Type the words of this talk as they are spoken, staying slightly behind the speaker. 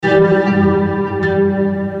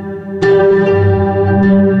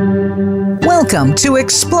Welcome to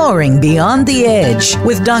Exploring Beyond the Edge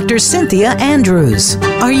with Dr. Cynthia Andrews.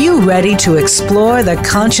 Are you ready to explore the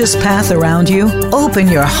conscious path around you? Open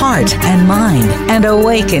your heart and mind and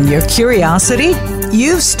awaken your curiosity?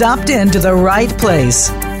 You've stopped into the right place.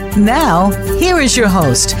 Now, here is your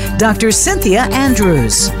host, Dr. Cynthia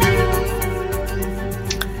Andrews.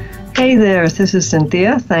 Hey there, this is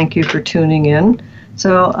Cynthia. Thank you for tuning in.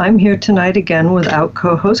 So I'm here tonight again without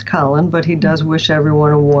co-host Colin, but he does wish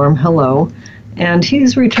everyone a warm hello. And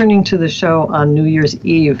he's returning to the show on New Year's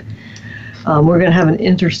Eve. We're going to have an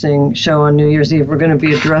interesting show on New Year's Eve. We're going to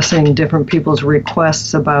be addressing different people's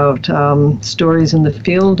requests about stories in the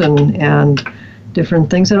field and different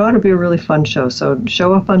things. It ought to be a really fun show. So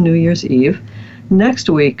show up on New Year's Eve. Next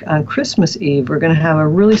week, on Christmas Eve, we're going to have a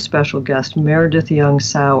really special guest, Meredith Young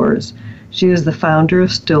Sowers. She is the founder of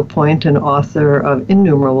Still Point and author of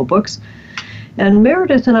innumerable books. And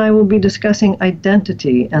Meredith and I will be discussing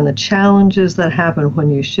identity and the challenges that happen when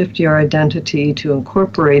you shift your identity to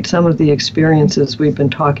incorporate some of the experiences we've been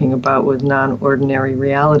talking about with non-ordinary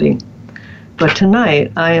reality. But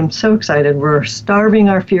tonight, I am so excited. We're starving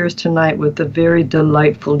our fears tonight with the very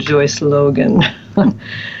delightful Joyce Logan.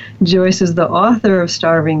 Joyce is the author of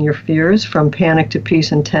Starving Your Fears, From Panic to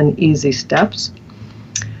Peace in 10 Easy Steps.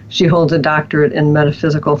 She holds a doctorate in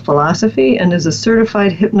metaphysical philosophy and is a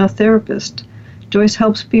certified hypnotherapist. Joyce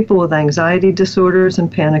helps people with anxiety disorders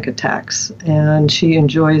and panic attacks, and she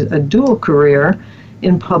enjoys a dual career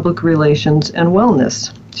in public relations and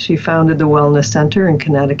wellness. She founded the Wellness Center in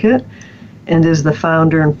Connecticut and is the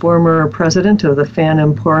founder and former president of the Fan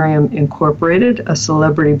Emporium Incorporated, a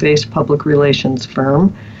celebrity-based public relations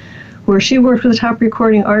firm, where she worked with top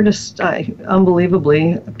recording artists,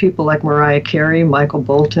 unbelievably, people like Mariah Carey, Michael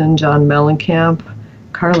Bolton, John Mellencamp,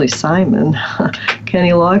 Carly Simon,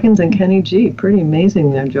 Kenny Loggins, and Kenny G. Pretty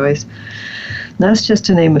amazing there, Joyce. That's just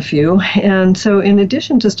to name a few. And so in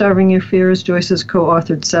addition to Starving Your Fears, Joyce has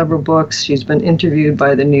co-authored several books. She's been interviewed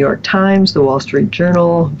by the New York Times, the Wall Street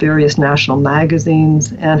Journal, various national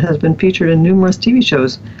magazines, and has been featured in numerous TV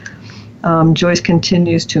shows. Joyce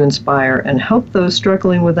continues to inspire and help those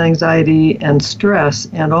struggling with anxiety and stress,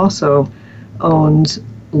 and also owns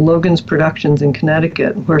Logan's Productions in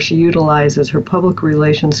Connecticut, where she utilizes her public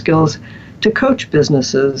relations skills to coach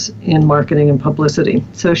businesses in marketing and publicity.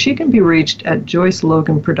 So she can be reached at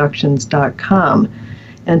joyceloganproductions.com.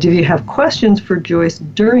 And if you have questions for Joyce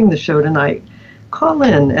during the show tonight, call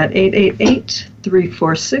in at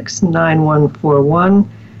 888-346-9141.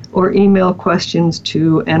 or email questions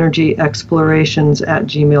to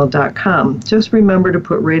energyexplorations@gmail.com. Just remember to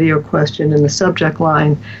put radio question in the subject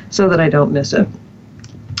line so that I don't miss it.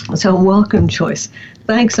 So welcome, Joyce.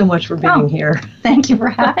 Thanks so much for being here. Thank you for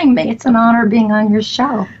having me. It's an honor being on your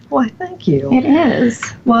show. Why, thank you. It is.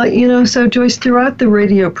 Well, so Joyce, throughout the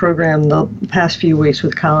radio program the past few weeks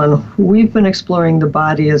with Colin, we've been exploring the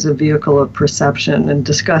body as a vehicle of perception and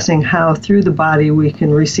discussing how through the body we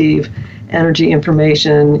can receive energy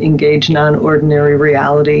information, engage non-ordinary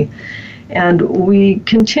reality. And we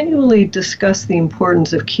continually discuss the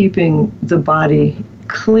importance of keeping the body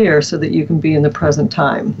clear so that you can be in the present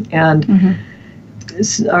time. And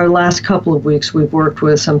our last couple of weeks, we've worked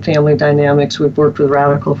with some family dynamics, we've worked with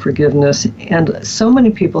radical forgiveness, and so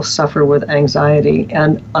many people suffer with anxiety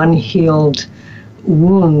and unhealed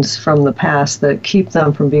wounds from the past that keep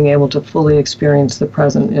them from being able to fully experience the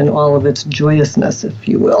present in all of its joyousness, if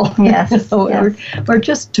you will. Yes. Yes. Or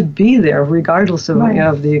just to be there, regardless of,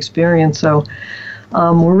 of the experience. So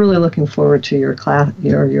we're really looking forward to your class,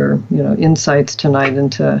 your insights tonight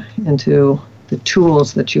into the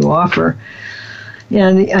tools that you offer.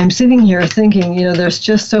 And I'm sitting here thinking, there's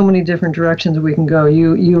just so many different directions we can go.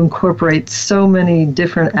 You incorporate so many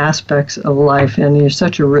different aspects of life, and you're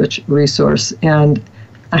such a rich resource. And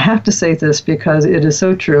I have to say this because it is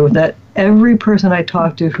so true that every person I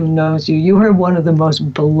talk to who knows you, you are one of the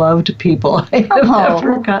most beloved people I have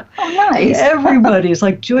ever got. Oh, nice. Everybody's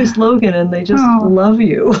like Joyce Logan, and they just love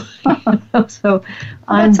you. So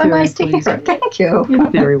I'm that's so very nice to pleased. hear. Thank you. You're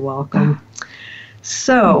very welcome.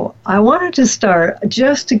 So I wanted to start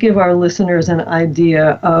just to give our listeners an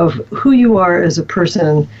idea of who you are as a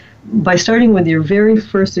person by starting with your very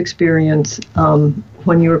first experience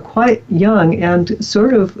when you were quite young and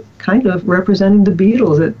kind of representing the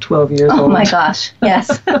Beatles at 12 years old. Oh my gosh,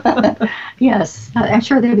 yes. Yes, I'm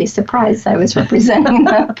sure they'd be surprised I was representing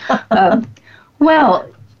them. Well,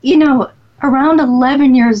 around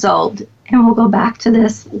 11 years old, and we'll go back to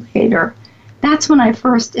this later, that's when I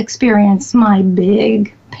first experienced my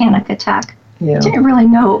big panic attack. Yeah. I didn't really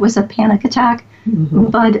know it was a panic attack,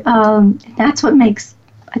 but that's what makes,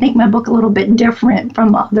 I think, my book a little bit different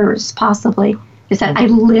from others, possibly. Is that I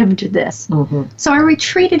lived this. Mm-hmm. So I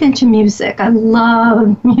retreated into music. I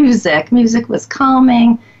loved music. Music was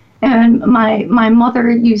calming. And my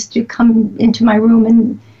mother used to come into my room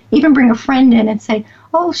and even bring a friend in and say,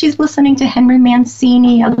 oh, she's listening to Henry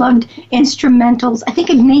Mancini. I loved instrumentals. I think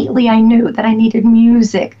innately I knew that I needed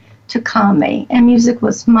music to calm me, and music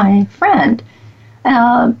was my friend.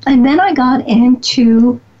 And then I got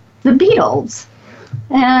into the Beatles,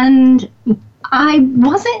 and I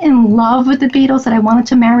wasn't in love with the Beatles that I wanted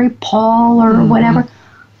to marry Paul or whatever.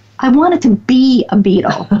 I wanted to be a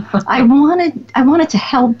Beatle. I wanted to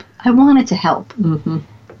help. I wanted to help. Mm-hmm.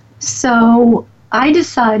 So I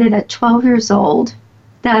decided at 12 years old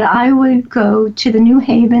that I would go to the New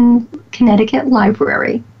Haven, Connecticut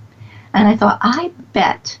library. And I thought, I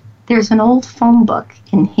bet there's an old phone book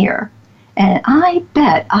in here. And I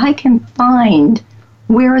bet I can find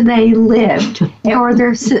where they lived or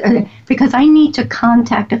because I need to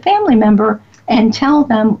contact a family member and tell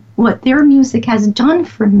them what their music has done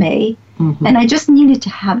for me. Mm-hmm. And I just needed to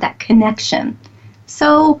have that connection.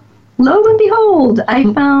 So lo and behold,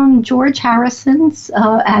 I found George Harrison's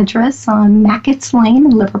address on Mackett's Lane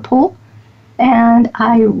in Liverpool. And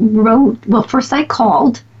I wrote, well, first I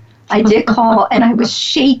called. I did call, and I was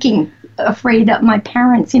shaking, afraid that my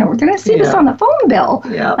parents, they're going to see this on the phone bill.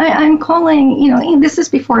 Yeah. I'm calling, this is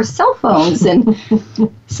before cell phones. And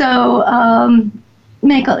so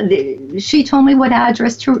she told me what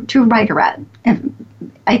address to write her at. And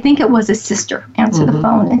I think it was a sister answered the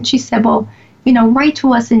phone. And she said, well, write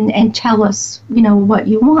to us and tell us, what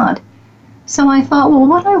you want. So I thought, well,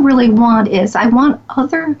 what I really want is I want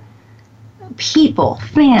other people,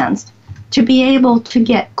 fans, to be able to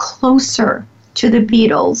get closer to the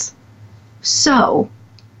Beatles. So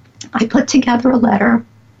I put together a letter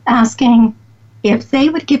asking if they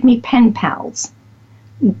would give me pen pals,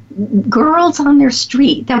 girls on their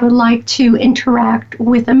street that would like to interact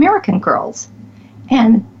with American girls.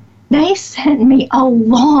 And they sent me a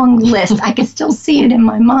long list. I can still see it in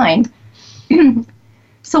my mind.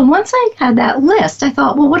 So once I had that list, I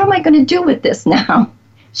thought, well, what am I going to do with this now?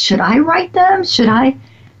 Should I write them? Should I?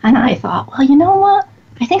 And I thought, well, you know what?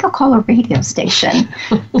 I think I'll call a radio station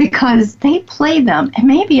because they play them, and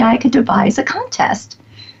maybe I could devise a contest.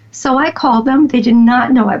 So I called them. They did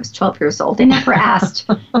not know I was 12 years old. They never asked,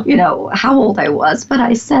 how old I was. But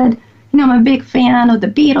I said, I'm a big fan of the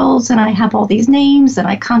Beatles, and I have all these names, and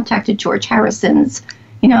I contacted George Harrison's,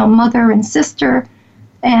 mother and sister.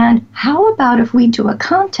 And how about if we do a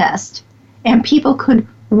contest and people could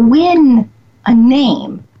win a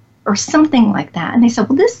name or something like that? And they said,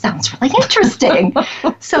 well, this sounds really interesting.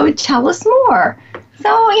 So tell us more. So,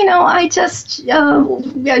 I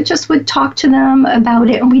just would talk to them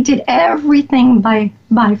about it. And we did everything by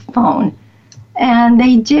phone. And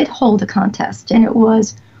they did hold a contest. And it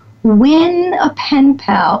was win a pen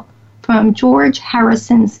pal from George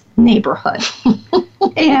Harrison's neighborhood.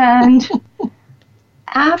 And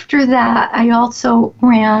after that, I also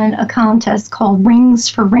ran a contest called Rings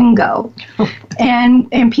for Ringo.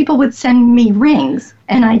 And people would send me rings.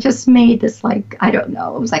 And I just made this, it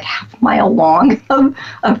was like half a mile long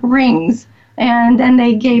of rings. And then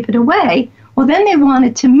they gave it away. Well, then they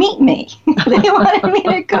wanted to meet me. They wanted me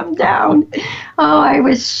to come down. Oh, I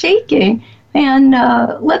was shaking. And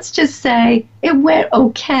let's just say it went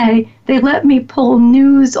okay. They let me pull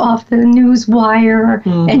news off the news wire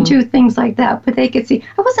and do things like that. But they could see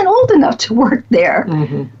I wasn't old enough to work there.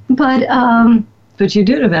 Mm-hmm. But you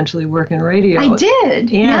did eventually work in radio. I did,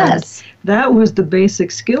 yes. That was the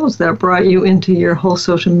basic skills that brought you into your whole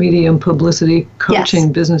social media and publicity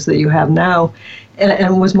coaching business that you have now.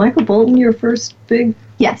 And was Michael Bolton your first big?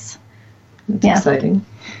 Yes. That's exciting.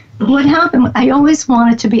 What happened, I always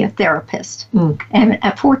wanted to be a therapist. And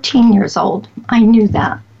at 14 years old, I knew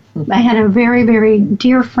that. I had a very, very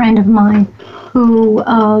dear friend of mine who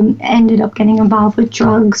ended up getting involved with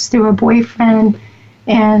drugs through a boyfriend,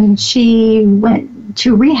 and she went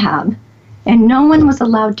to rehab, and no one was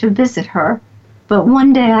allowed to visit her. But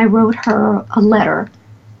one day I wrote her a letter,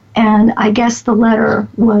 and I guess the letter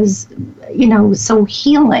was, so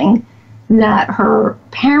healing that her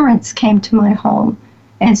parents came to my home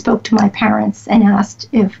and spoke to my parents and asked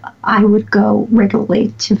if I would go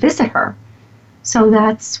regularly to visit her. So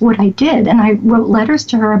that's what I did. And I wrote letters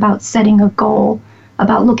to her about setting a goal,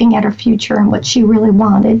 about looking at her future and what she really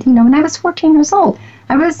wanted. When I was 14 years old,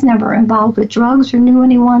 I was never involved with drugs or knew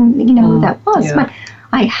anyone, that was. Yeah. But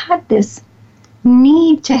I had this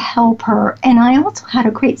need to help her. And I also had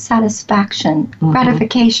a great satisfaction,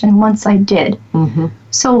 gratification once I did.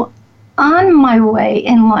 So on my way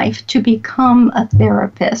in life to become a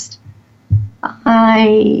therapist,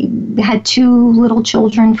 I had 2 little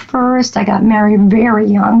children first. I got married very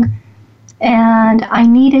young, and I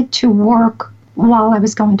needed to work while I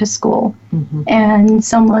was going to school. Mm-hmm. And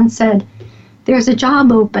someone said, there's a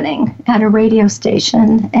job opening at a radio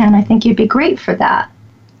station, and I think you'd be great for that.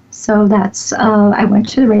 So that's, I went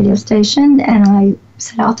to the radio station, and I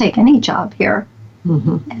said, I'll take any job here.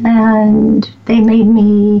 Mm-hmm. And they made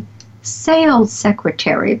me sales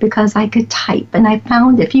secretary because I could type, and I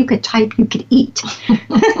found if you could type, you could eat.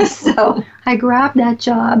 So I grabbed that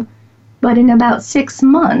job, but in about 6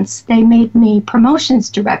 months, they made me promotions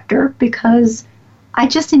director because I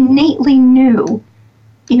just innately knew,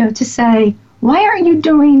 to say, why aren't you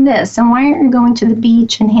doing this? And why aren't you going to the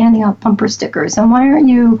beach and handing out bumper stickers? And why aren't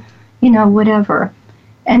you, whatever?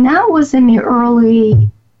 And that was in the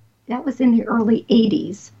early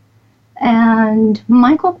 80s. And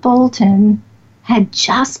Michael Bolton had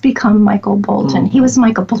just become Michael Bolton. Mm-hmm. He was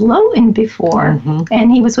Michael Bolton before, mm-hmm.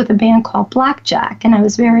 and he was with a band called Blackjack, and I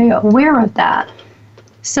was very aware of that.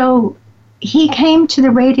 So he came to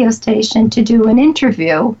the radio station to do an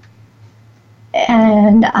interview,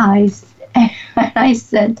 and I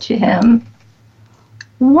said to him,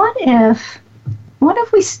 what if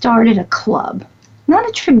we started a club? Not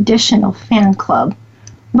a traditional fan club,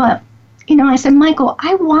 but I said, Michael,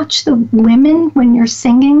 I watch the women when you're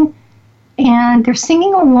singing, and they're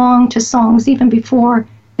singing along to songs even before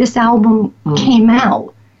this album came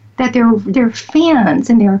out. That they're fans,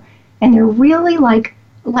 and they're really like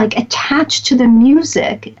attached to the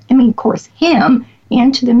music. I mean, of course, him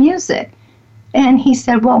and to the music. And he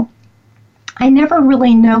said, well, I never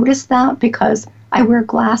really noticed that because I wear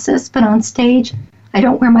glasses, but on stage, I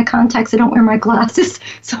don't wear my contacts. I don't wear my glasses,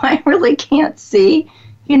 so I really can't see.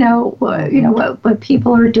 What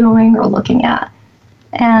people are doing or looking at.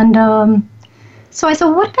 And so I said,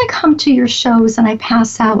 what if I come to your shows and I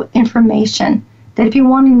pass out information that if you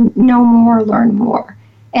want to know more, learn more?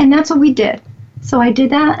 And that's what we did. So I did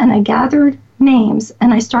that, and I gathered names,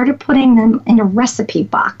 and I started putting them in a recipe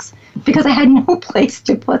box because I had no place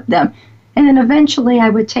to put them. And then eventually I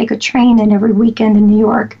would take a train in every weekend in New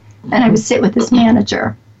York, and I would sit with this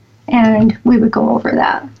manager, and we would go over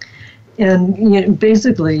that. And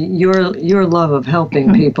basically, your love of helping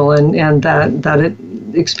mm-hmm. people and that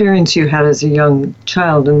experience you had as a young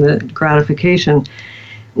child and the gratification.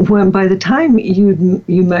 When by the time you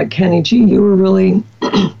met Kenny G, you were really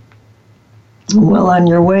well on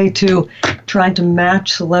your way to trying to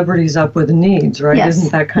match celebrities up with needs, right? Yes.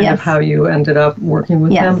 Isn't that kind of how you ended up working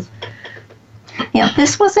with them? Yeah,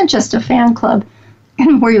 this wasn't just a fan club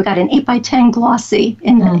where you got an 8x10 glossy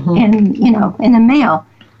in the mail.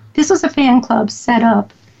 This was a fan club set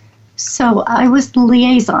up, so I was the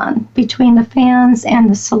liaison between the fans and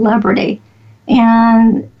the celebrity.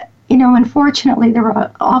 And, unfortunately, there were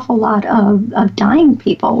an awful lot of dying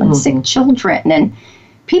people and sick children and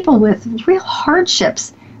people with real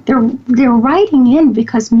hardships. They're writing in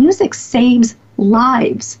because music saves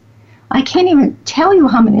lives. I can't even tell you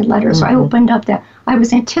how many letters I opened up that I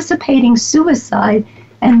was anticipating suicide,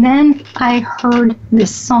 and then I heard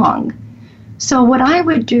this song. So what I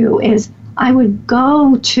would do is I would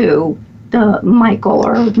go to the Michael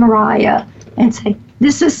or Mariah and say,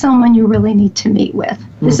 this is someone you really need to meet with.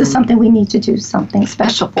 This is something we need to do something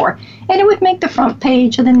special for. And it would make the front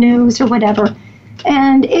page of the news or whatever.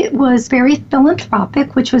 And it was very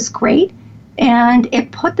philanthropic, which was great. And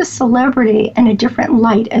it put the celebrity in a different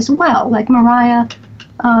light as well. Like Mariah,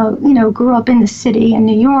 grew up in the city in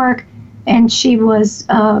New York, and she was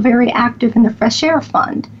very active in the Fresh Air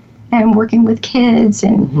Fund and working with kids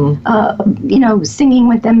and, singing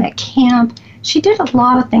with them at camp. She did a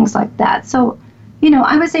lot of things like that. So,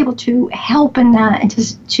 I was able to help in that and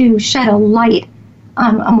to shed a light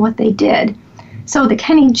on what they did. So the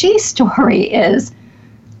Kenny G story is,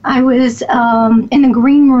 I was in the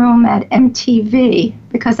green room at MTV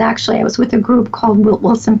because actually I was with a group called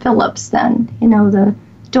Wilson Phillips then, the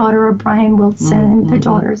daughter of Brian Wilson, the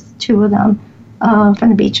daughters, 2 of them, from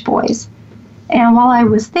the Beach Boys. And while I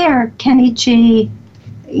was there, Kenny G,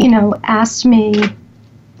 asked me,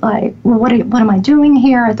 like, well, what am I doing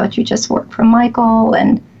here? I thought you just worked for Michael.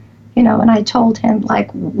 And, and I told him, like,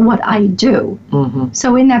 what I do. Mm-hmm.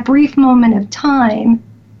 So in that brief moment of time,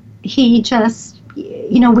 he just,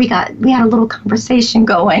 we had a little conversation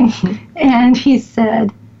going. And he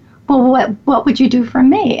said, well, what would you do for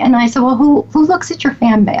me? And I said, well, who looks at your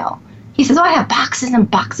fan mail? He says, I have boxes and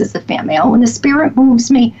boxes of fan mail. When the spirit moves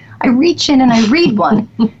me, I reach in and I read one.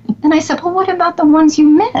 And I said, well, what about the ones you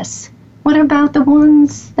miss? What about the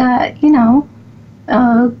ones that,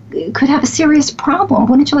 could have a serious problem?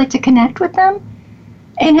 Wouldn't you like to connect with them?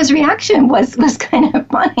 And his reaction was kind of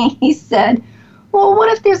funny. He said, well,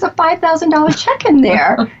 what if there's a $5,000 check in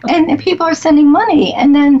there and people are sending money,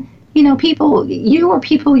 and then, people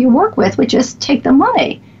you work with would just take the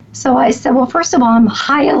money? So I said, well, first of all, I'm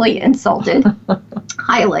highly insulted,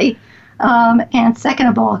 highly. And second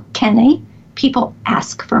of all, Kenny, people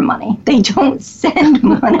ask for money. They don't send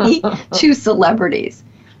money to celebrities.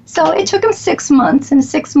 So it took him 6 months. In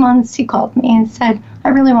 6 months, he called me and said, I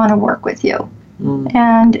really want to work with you.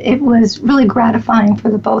 And it was really gratifying for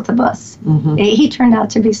the both of us. He turned out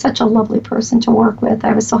to be such a lovely person to work with.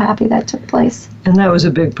 I was so happy that took place. And that was a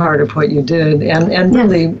big part of what you did,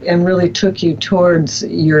 and really took you towards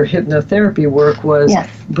your hypnotherapy work, was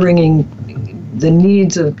bringing the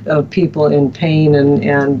needs of people in pain and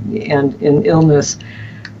in illness,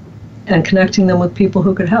 and connecting them with people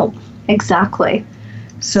who could help. Exactly.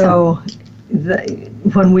 So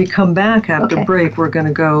when we come back after break, we're going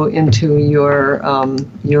to go into your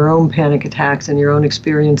own panic attacks and your own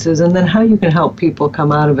experiences, and then how you can help people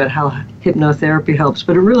come out of it, how hypnotherapy helps.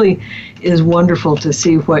 But it really is wonderful to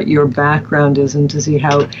see what your background is and to see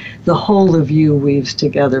how the whole of you weaves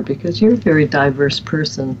together, because you're a very diverse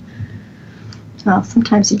person. Well,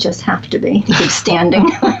 sometimes you just have to be to keep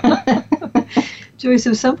standing. Joyce,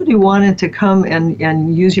 if somebody wanted to come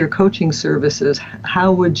and use your coaching services,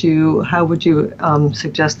 how would you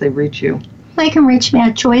suggest they reach you? They can reach me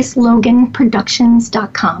at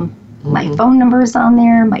JoyceLoganProductions.com. My phone number is on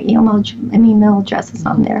there. My email address is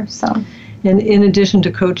on there. So. And in addition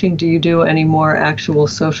to coaching, do you do any more actual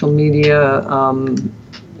social media?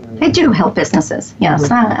 I do help businesses.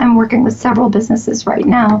 Yes, I'm working with several businesses right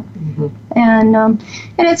now. And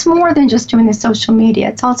it's more than just doing the social media.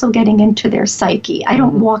 It's also getting into their psyche. I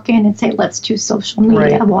don't walk in and say, let's do social media.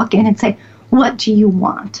 Right. I walk in and say, what do you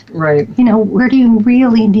want? Right. Where do you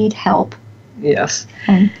really need help? Yes.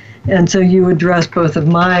 And so you address both of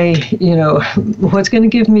my, what's going to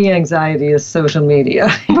give me anxiety is social media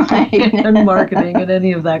and marketing and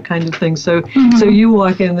any of that kind of thing. So so you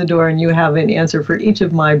walk in the door and you have an answer for each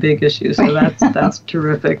of my big issues. So that's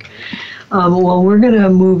terrific. Well, we're going to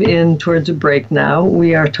move in towards a break now.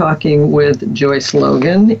 We are talking with Joyce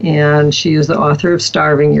Logan, and she is the author of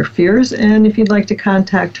Starving Your Fears. And if you'd like to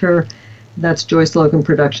contact her, that's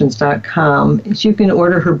JoyceLoganProductions.com. You can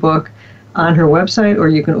order her book on her website, or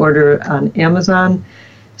you can order it on Amazon.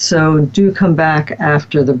 So do come back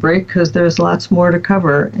after the break, because there's lots more to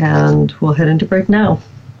cover, and we'll head into break now.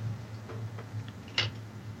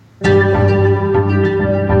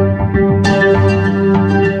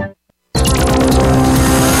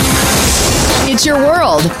 It's your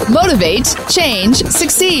world. Motivate, change,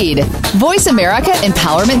 succeed.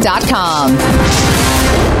 VoiceAmericaEmpowerment.com.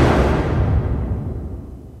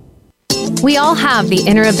 We all have the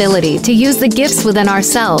inner ability to use the gifts within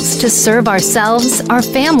ourselves to serve ourselves, our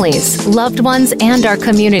families, loved ones, and our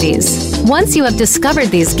communities. Once you have discovered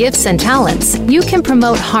these gifts and talents, you can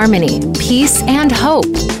promote harmony, peace, and hope.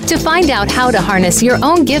 To find out how to harness your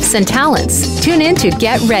own gifts and talents, tune in to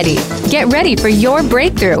Get Ready. Get ready for your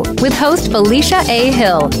breakthrough with host Felicia A.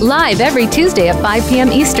 Hill, live every Tuesday at 5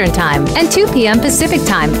 p.m. Eastern Time and 2 p.m. Pacific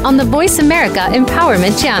Time on the Voice America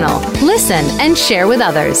Empowerment Channel. Listen and share with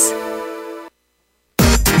others.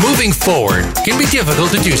 Moving forward can be difficult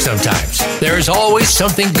to do sometimes. There is always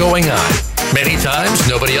something going on. Many times,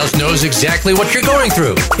 nobody else knows exactly what you're going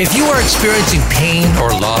through. If you are experiencing pain or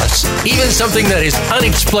loss, even something that is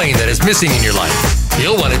unexplained that is missing in your life,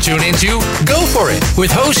 you'll want to tune into Go For It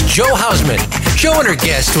with host Joe Hausman. Joe and her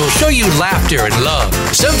guests will show you laughter and love.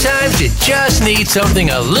 Sometimes you just need something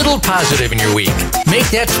a little positive in your week. Make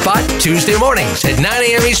that spot Tuesday mornings at 9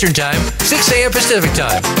 a.m. Eastern Time, 6 a.m. Pacific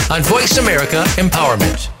Time on Voice America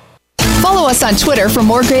Empowerment. Follow us on Twitter for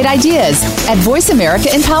more great ideas at Voice America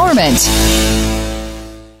Empowerment.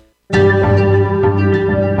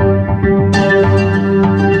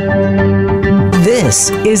 This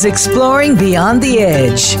is Exploring Beyond the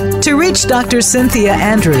Edge. To reach Dr. Cynthia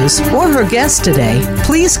Andrews or her guest today,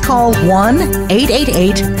 please call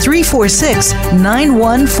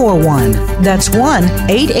 1-888-346-9141. That's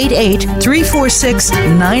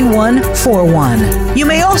 1-888-346-9141. You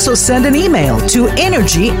may also send an email to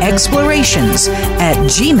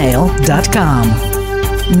energyexplorations@gmail.com.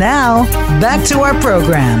 Now, back to our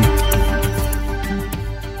program.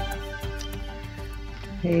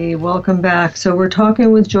 Hey, welcome back. So we're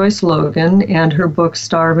talking with Joyce Logan and her book,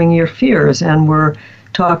 Starving Your Fears, and we're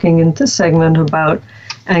talking in this segment about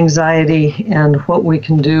anxiety and what we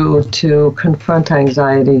can do to confront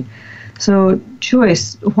anxiety. So,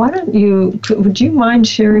 Joyce, would you mind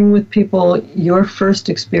sharing with people your first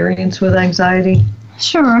experience with anxiety?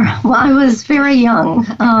 Sure. Well, I was very young,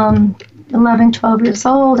 11, 12 years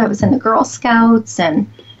old. I was in the Girl Scouts, and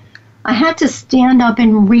I had to stand up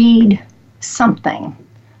and read something,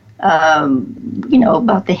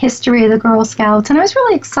 about the history of the Girl Scouts, and I was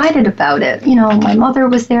really excited about it. My mother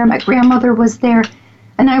was there, my grandmother was there,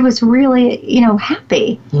 and I was really,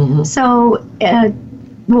 happy. Mm-hmm. So it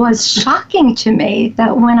was shocking to me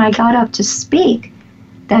that when I got up to speak,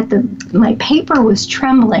 that my paper was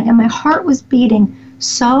trembling and my heart was beating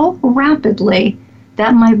so rapidly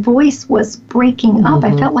that my voice was breaking up.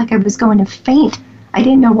 Mm-hmm. I felt like I was going to faint. I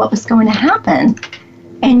didn't know what was going to happen.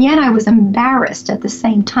 And yet I was embarrassed at the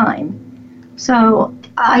same time. So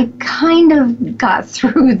I kind of got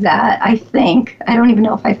through that, I think. I don't even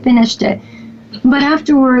know if I finished it. But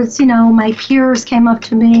afterwards, my peers came up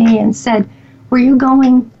to me and said, were you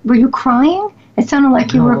crying? It sounded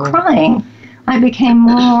like you were crying. I became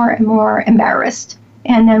more and more embarrassed,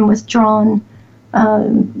 and then withdrawn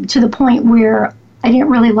to the point where I didn't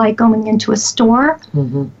really like going into a store.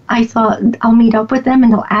 Mm-hmm. I thought I'll meet up with them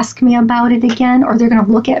and they'll ask me about it again, or they're going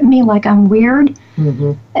to look at me like I'm weird.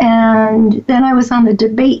 Mm-hmm. And then I was on the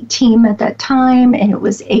debate team at that time, and it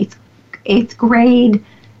was eighth grade,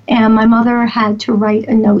 and my mother had to write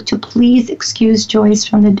a note to please excuse Joyce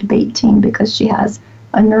from the debate team because she has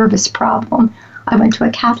a nervous problem. I went to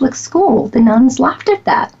a Catholic school. The nuns laughed at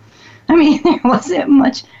that. I mean, there wasn't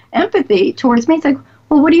much empathy towards me. It's like,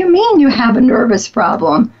 well, what do you mean you have a nervous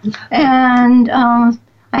problem? And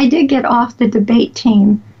I did get off the debate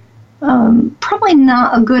team. Probably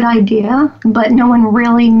not a good idea, but no one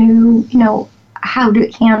really knew, how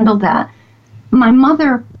to handle that. My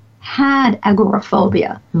mother had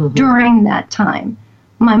agoraphobia during that time.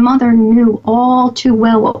 My mother knew all too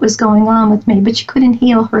well what was going on with me, but she couldn't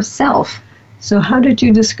heal herself. So how did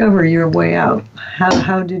you discover your way out?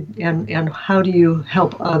 How do you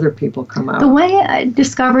help other people come out? The way I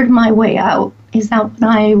discovered my way out is that when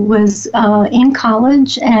I was in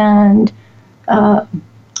college, and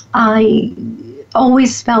I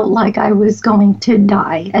always felt like I was going to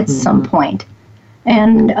die at some point.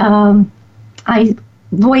 And I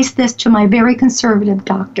voiced this to my very conservative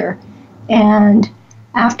doctor. And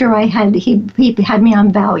after he had me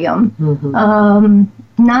on Valium,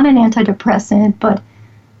 not an antidepressant, but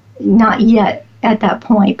not yet at that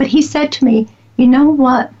point. But he said to me, you know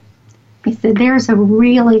what? He said, there's a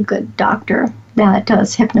really good doctor that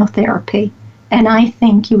does hypnotherapy, and I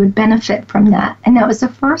think you would benefit from that. And that was the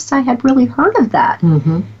first I had really heard of that.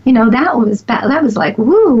 Mm-hmm. That was like,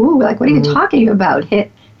 woo, like, what are you talking about?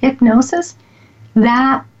 Hypnosis?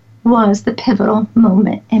 That was the pivotal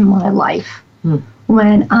moment in my life.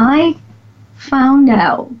 When I found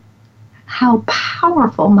out how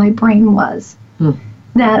powerful my brain was,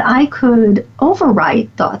 that I could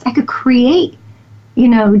override thoughts. I could create,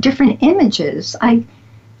 different images. I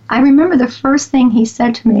remember the first thing he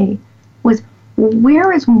said to me was,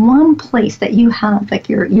 where is one place that you have like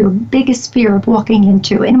your biggest fear of walking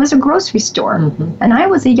into? And it was a grocery store. And I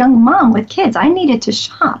was a young mom with kids. I needed to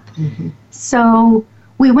shop. So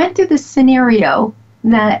we went through this scenario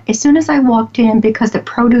that as soon as I walked in, because the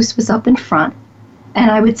produce was up in front, and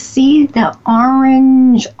I would see the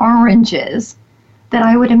oranges, that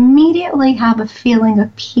I would immediately have a feeling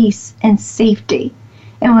of peace and safety.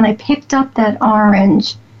 And when I picked up that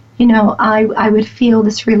orange, I would feel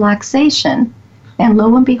this relaxation. And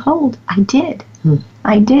lo and behold, I did.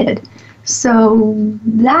 I did. So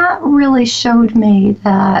that really showed me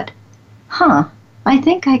that, I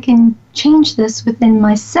think I can change this within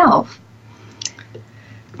myself.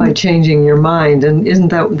 By changing your mind, and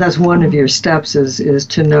that's one of your steps is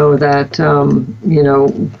to know that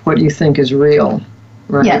what you think is real,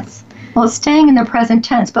 right? Yes. Well, staying in the present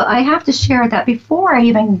tense, but I have to share that before I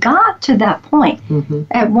even got to that point.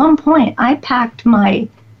 At one point, I packed my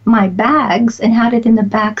bags and had it in the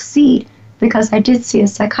back seat because I did see a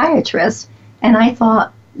psychiatrist, and I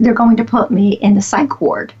thought they're going to put me in the psych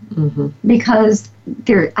ward because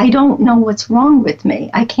I don't know what's wrong with me.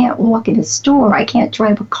 I can't walk in a store. I can't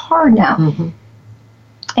drive a car now.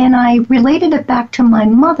 And I related it back to my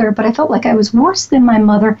mother, but I felt like I was worse than my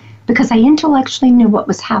mother because I intellectually knew what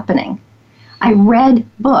was happening. I read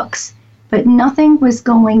books, but nothing was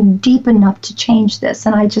going deep enough to change this.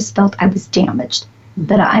 And I just felt I was damaged,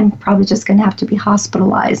 that I'm probably just going to have to be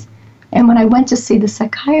hospitalized. And when I went to see the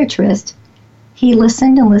psychiatrist, he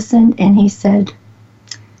listened and listened, and he said,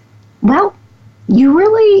 well, you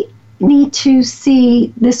really need to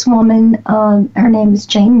see this woman. Her name is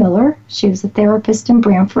Jane Miller. She was a therapist in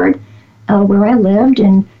Brantford, where I lived,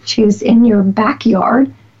 and she was in your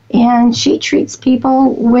backyard, and she treats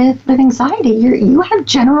people with anxiety. You have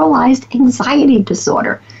generalized anxiety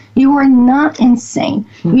disorder. You are not insane.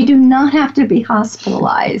 You do not have to be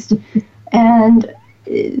hospitalized. And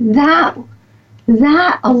that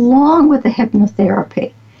that along with the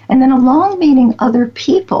hypnotherapy, and then along meeting other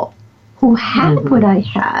people who had what I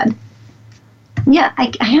had,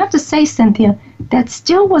 I have to say, Cynthia, that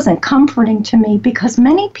still wasn't comforting to me, because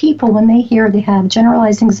many people, when they hear they have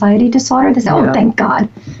generalized anxiety disorder, they say, oh, thank God.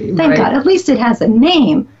 Thank God. At least it has a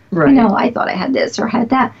name. Right. You know, I thought I had this or had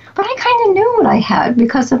that. But I kind of knew what I had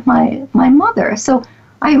because of my mother. So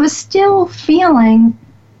I was still feeling,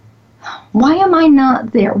 why am I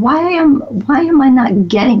not there? Why am I not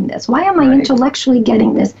getting this? Why am I intellectually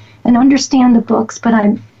getting this and understand the books, but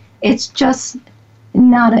it's just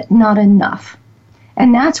not enough.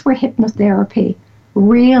 And that's where hypnotherapy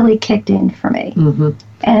really kicked in for me.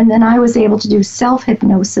 And then I was able to do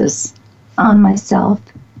self-hypnosis on myself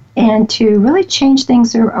and to really change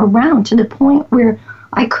things around to the point where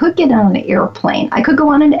I could get on an airplane. I could go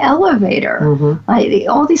on an elevator.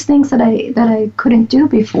 All these things that I couldn't do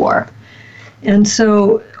before. And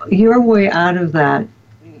so your way out of that,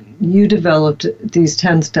 you developed these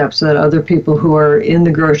 10 steps that other people who are in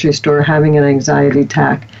the grocery store having an anxiety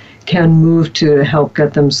attack can move to help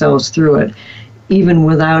get themselves through it, even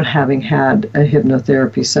without having had a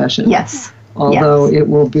hypnotherapy session. Yes. Although it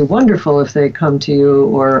will be wonderful if they come to you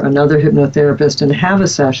or another hypnotherapist and have a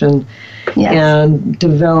session and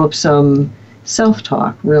develop some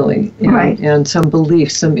self-talk, really, and some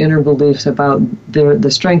beliefs, some inner beliefs about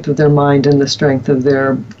the strength of their mind and the strength of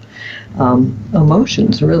their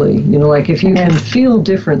emotions, really. You know, like if you can feel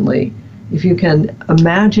differently, if you can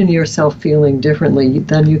imagine yourself feeling differently,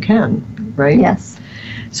 then you can, right? Yes.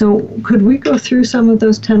 So could we go through some of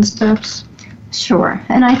those 10 steps? Sure.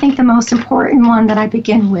 And I think the most important one that I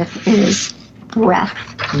begin with is breath.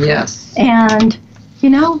 Yes. And, you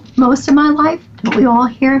know, most of my life, we all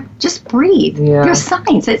hear, just breathe. Yeah. There's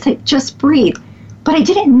signs that say, just breathe. But I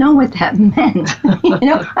didn't know what that meant. You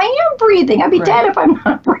know, I am breathing. I'd be dead if I'm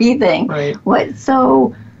not breathing. Right.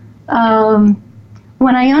 So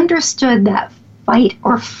when I understood that fight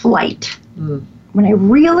or flight, when I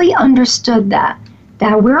really understood that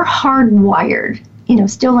we're hardwired, you know,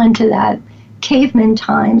 still into that caveman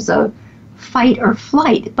times of fight or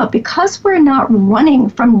flight, but because we're not running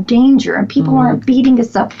from danger and people aren't beating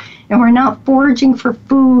us up and we're not foraging for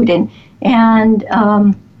food and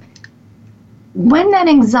when that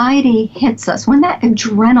anxiety hits us, when that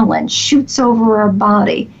adrenaline shoots over our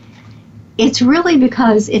body, it's really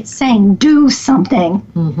because it's saying, do something,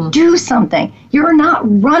 do something. You're not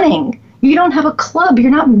running. You don't have a club.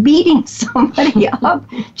 You're not beating somebody up.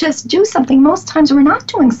 Just do something. Most times we're not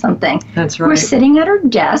doing something. That's right. We're sitting at our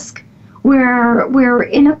desk. We're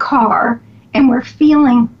in a car and we're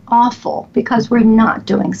feeling awful because we're not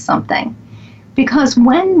doing something. Because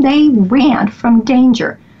when they ran from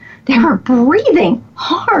danger, they were breathing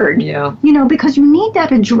hard. Yeah. You know, because you need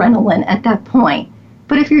that adrenaline at that point.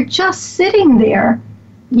 But if you're just sitting there,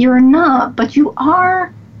 you're not, but you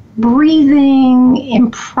are breathing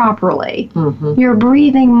improperly. You're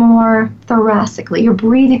breathing more thoracically. You're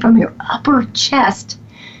breathing from your upper chest.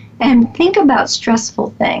 And think about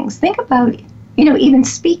stressful things. Think about, you know, even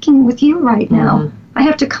speaking with you right now. I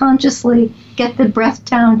have to consciously get the breath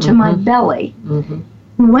down to my belly.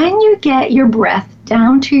 When you get your breath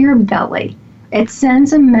down to your belly, it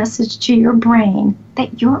sends a message to your brain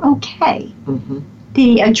that you're okay.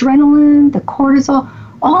 The adrenaline, the cortisol,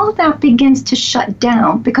 all of that begins to shut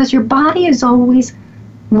down because your body is always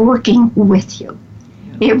working with you.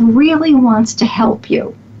 It really wants to help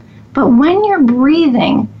you. But when you're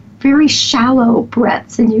breathing very shallow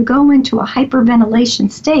breaths and you go into a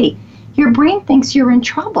hyperventilation state, your brain thinks you're in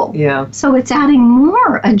trouble. Yeah. So it's adding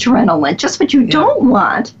more adrenaline, just what you don't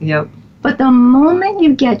want. Yep. But the moment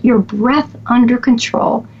you get your breath under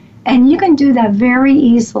control, and you can do that very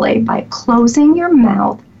easily by closing your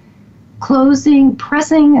mouth,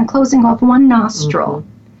 pressing and closing off one nostril.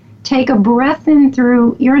 Take a breath in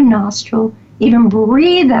through your nostril, even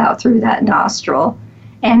breathe out through that nostril,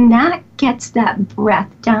 and that gets that breath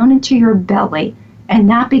down into your belly, and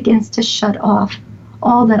that begins to shut off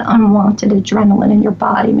all that unwanted adrenaline in your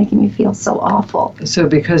body, making you feel so awful. So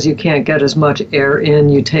because you can't get as much air in,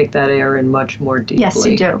 you take that air in much more deeply. Yes,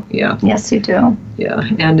 you do. Yeah. Yes, you do. Yeah.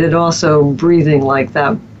 And it also, breathing like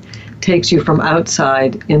that takes you from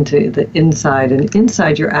outside into the inside, and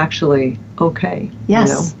inside you're actually okay. Yes,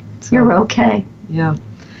 you know? So, you're okay. Yeah.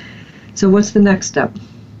 So what's the next step?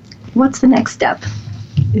 What's the next step?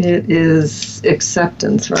 It is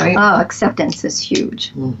acceptance, right? Oh, acceptance is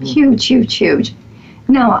huge. Huge, huge, huge.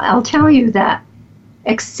 Now, I'll tell you that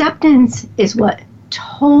acceptance is what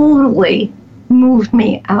totally moved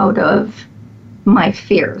me out of my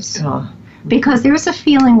fears. because there's a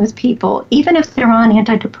feeling with people, even if they're on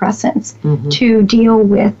antidepressants to deal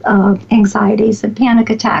with anxieties and panic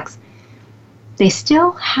attacks, they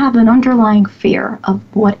still have an underlying fear of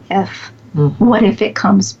what if it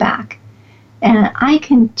comes back. And I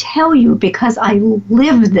can tell you, because I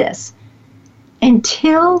live this,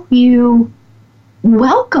 until you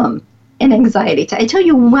welcome an anxiety attack, until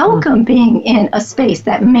you welcome being in a space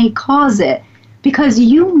that may cause it, because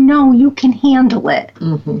you know you can handle it,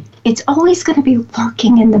 it's always going to be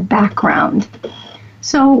lurking in the background.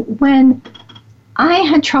 So when I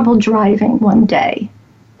had trouble driving one day,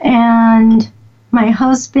 and my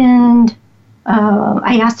husband,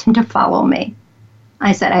 I asked him to follow me.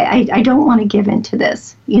 I said, I don't want to give in to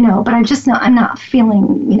this, but I'm not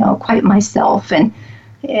feeling, quite myself.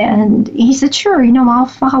 And he said, sure, I'll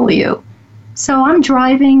follow you. So I'm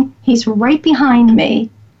driving, he's right behind me.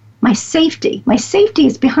 My safety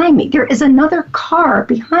is behind me. There is another car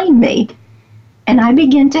behind me. And I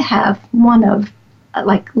begin to have one of,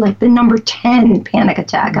 like the number 10 panic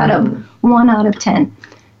attack out of 1 out of 10,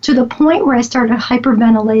 to the point where I started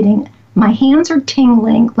hyperventilating. My hands are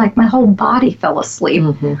tingling, like my whole body fell asleep.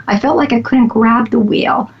 I felt like I couldn't grab the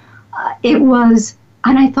wheel.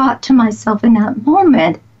 And I thought to myself in that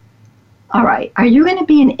moment, all right, are you going to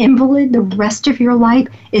be an invalid the rest of your life?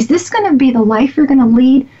 Is this going to be the life you're going to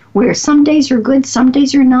lead, where some days you're good, some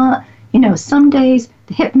days you're not? Some days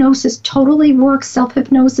the hypnosis totally works,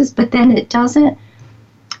 self-hypnosis, but then it doesn't.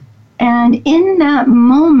 And in that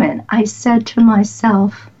moment, I said to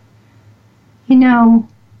myself,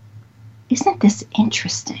 isn't this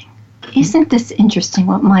interesting? Isn't this interesting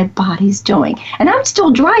what my body's doing? And I'm still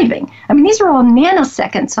driving. I mean, these are all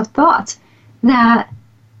nanoseconds of thoughts that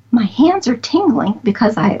my hands are tingling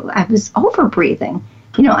because I was over-breathing.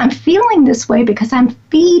 I'm feeling this way because I'm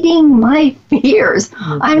feeding my fears.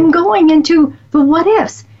 I'm going into the what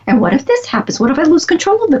ifs. And what if this happens? What if I lose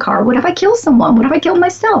control of the car? What if I kill someone? What if I kill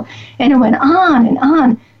myself? And it went on and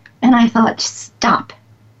on. And I thought, stop.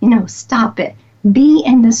 Stop it. Be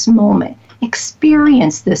in this moment.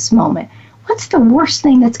 Experience this moment. What's the worst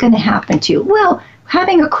thing that's going to happen to you? Well,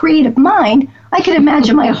 having a creative mind, I could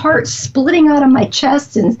imagine my heart splitting out of my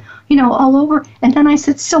chest and, all over. And then I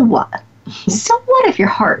said, so what? So what if your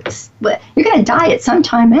heart's, you're going to die at some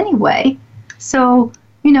time anyway. So,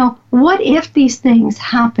 what if these things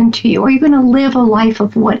happen to you? Are you going to live a life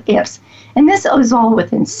of what ifs? And this was all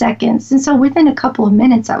within seconds. And so within a couple of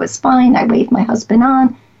minutes, I was fine. I waved my husband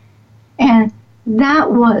on. And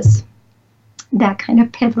that was that kind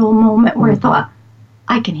of pivotal moment where I thought,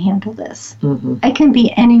 I can handle this. I can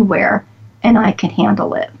be anywhere and I can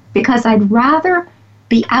handle it. Because I'd rather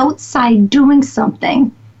be outside doing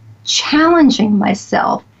something, challenging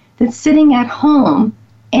myself, than sitting at home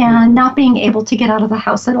and not being able to get out of the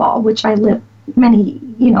house at all, which I lived many,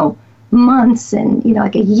 months and,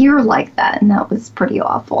 like a year like that. And that was pretty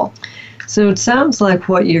awful. So it sounds like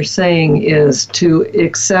what you're saying is to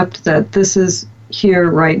accept that this is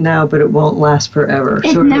here right now, but it won't last forever.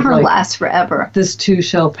 It never lasts forever. This too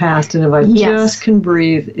shall pass, and if I just can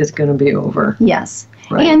breathe, it's going to be over. Yes.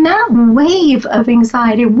 Right. And that wave of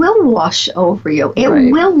anxiety will wash over you. It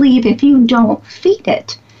will leave if you don't feed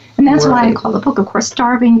it. And that's why I call the book, of course,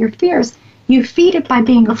 Starving Your Fears. You feed it by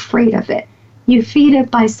being afraid of it. You feed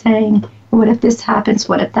it by saying, what if this happens?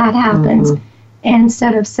 What if that happens?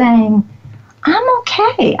 Instead of saying, I'm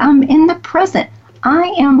okay. I'm in the present.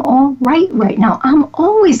 I am all right now. I'm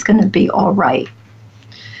always going to be all right.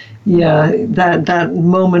 Yeah, that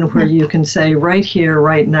moment where you can say, right here,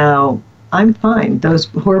 right now, I'm fine. Those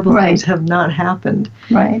horrible things have not happened.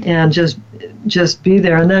 Right. And just be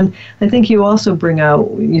there. And then I think you also bring out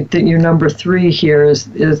your number 3 here is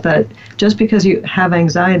that just because you have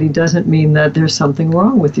anxiety doesn't mean that there's something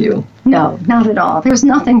wrong with you. No, not at all. There's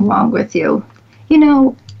nothing wrong with you.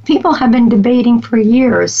 People have been debating for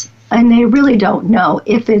years, and they really don't know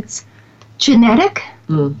if it's genetic,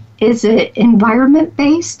 is it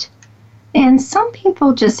environment-based, and some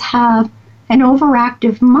people just have an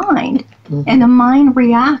overactive mind, and the mind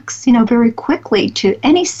reacts, very quickly to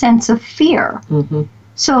any sense of fear.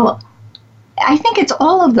 So I think it's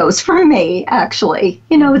all of those for me, actually.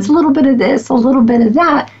 It's a little bit of this, a little bit of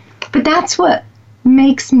that, but that's what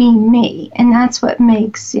makes me, and that's what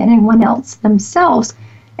makes anyone else themselves.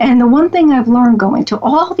 And the one thing I've learned going to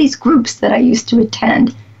all these groups that I used to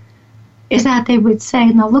attend is that they would say,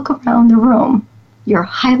 now look around the room, you're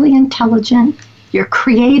highly intelligent, you're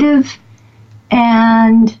creative,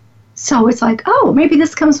 and so it's like, oh, maybe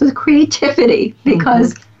this comes with creativity,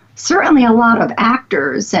 because certainly a lot of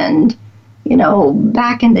actors and,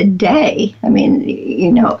 back in the day, I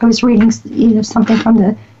mean, I was reading, something from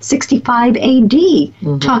the 65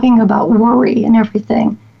 AD, talking about worry and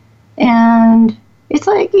everything. And it's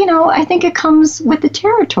like, I think it comes with the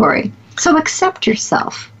territory. So accept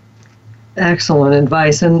yourself. Excellent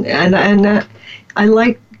advice. And I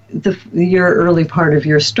like your early part of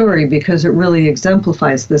your story because it really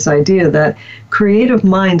exemplifies this idea that creative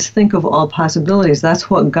minds think of all possibilities. That's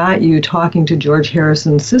what got you talking to George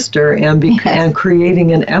Harrison's sister and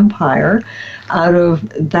creating an empire out of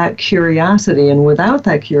that curiosity. And without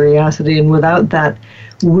that curiosity and without that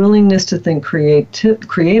willingness to think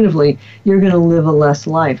creatively, you're going to live a less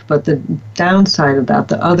life. But the downside of that,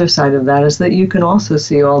 the other side of that, is that you can also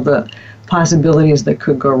see all the possibilities that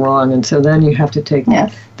could go wrong. And so then you have to take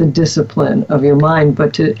the discipline of your mind.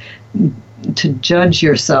 But to judge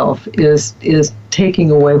yourself is taking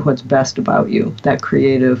away what's best about you, that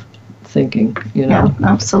creative thinking, Yeah,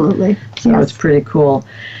 absolutely. So it's pretty cool.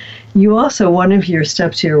 You also, one of your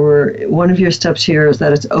steps here is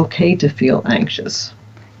that it's okay to feel anxious.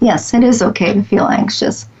 Yes, it is okay to feel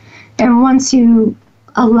anxious. And once you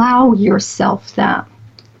allow yourself that,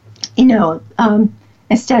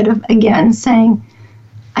 instead of, again, saying,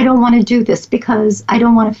 I don't want to do this because I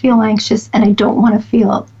don't want to feel anxious and I don't want to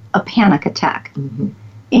feel a panic attack.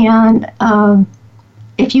 And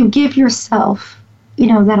if you give yourself,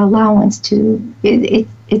 that allowance to,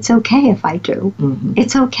 it's okay if I do.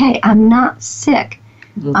 It's okay. I'm not sick.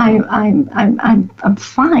 I'm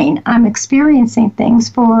fine. I'm experiencing things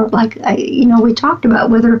for, we talked about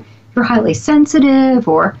whether you're highly sensitive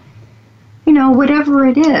or, whatever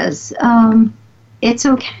it is. It's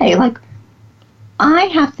okay. Like, I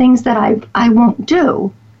have things that I won't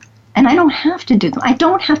do, and I don't have to do them. I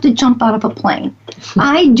don't have to jump out of a plane.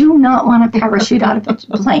 I do not want to parachute out of a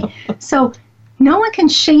plane. So no one can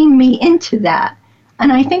shame me into that.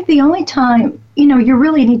 And I think the only time, you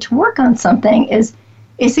really need to work on something is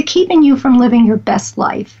it keeping you from living your best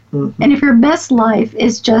life. And if your best life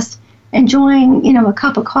is just enjoying, a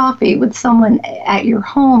cup of coffee with someone at your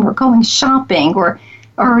home or going shopping or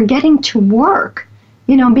getting to work,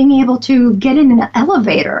 being able to get in an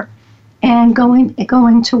elevator and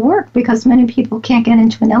going to work, because many people can't get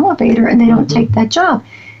into an elevator and they don't take that job.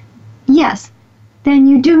 Yes, then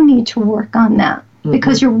you do need to work on that,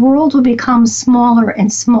 because your world will become smaller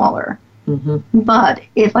and smaller. But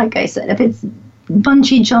if, like I said, if it's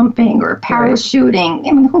bungee jumping or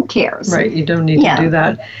parachuting, who cares? Right, you don't need to do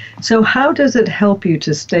that. So how does it help you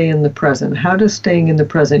to stay in the present? How does staying in the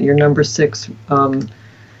present, your number 6,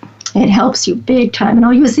 it helps you big time. And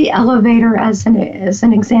I'll use the elevator as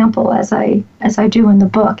an example, as I do in the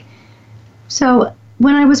book. So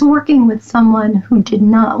when I was working with someone who did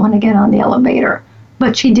not want to get on the elevator,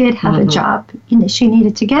 but she did have a job she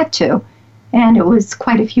needed to get to, and it was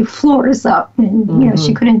quite a few floors up, and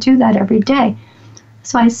she couldn't do that every day.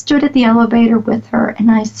 So I stood at the elevator with her and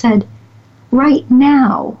I said, right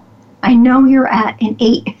now, I know you're at an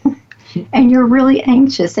 8 and you're really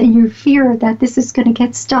anxious and you fear that this is going to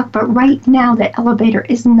get stuck, but right now that elevator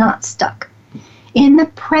is not stuck. In the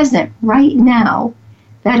present, right now,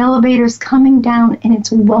 that elevator is coming down and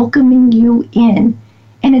it's welcoming you in,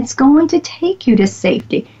 and it's going to take you to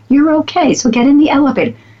safety. You're okay, so get in the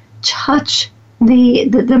elevator. Touch the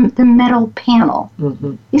metal panel.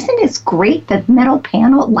 Isn't it great that metal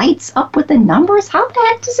panel lights up with the numbers? How the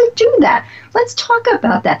heck does it do that? Let's talk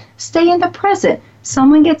about that. Stay in the present.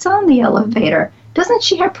 Someone gets on the elevator. Doesn't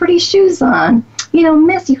she have pretty shoes on?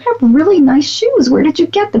 Miss, you have really nice shoes. Where did you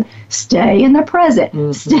get them? Stay in the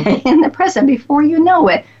present. Stay in the present. Before you know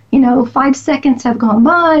it, 5 seconds have gone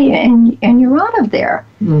by and you're out of there.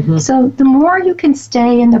 So the more you can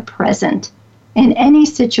stay in the present in any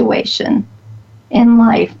situation in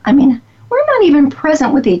life. We're not even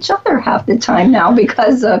present with each other half the time now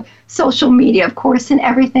because of social media, of course, and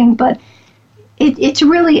everything, but it's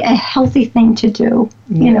really a healthy thing to do,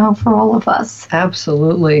 for all of us.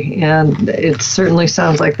 Absolutely. And it certainly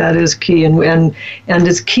sounds like that is key. And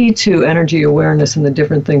it's key to energy awareness and the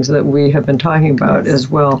different things that we have been talking about as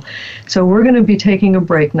well. So we're going to be taking a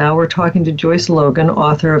break now. We're talking to Joyce Logan,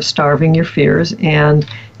 author of Starving Your Fears. And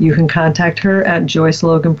you can contact her at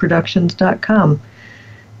JoyceLoganProductions.com.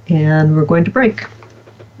 And we're going to break.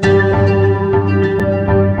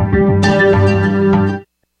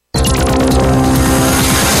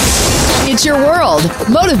 It's your world.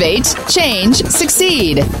 Motivate, change,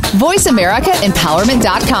 succeed.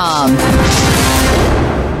 VoiceAmericaEmpowerment.com.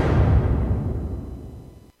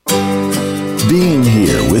 Being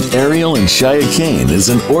Here with Ariel and Shia Kane is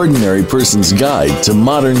an ordinary person's guide to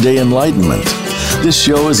modern-day enlightenment. This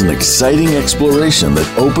show is an exciting exploration that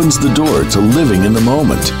opens the door to living in the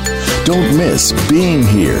moment. Don't miss Being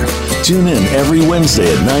Here. Tune in every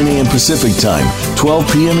Wednesday at 9 a.m. Pacific Time,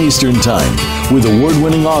 12 p.m. Eastern Time, with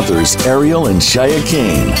award-winning authors Ariel and Shia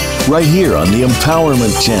Kane, right here on the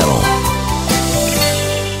Empowerment Channel.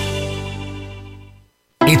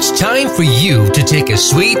 It's time for you to take a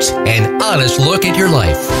sweet and honest look at your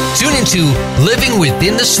life. Tune into Living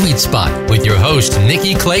Within the Sweet Spot with your host,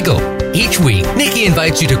 Nikki Klegel. Each week, Nikki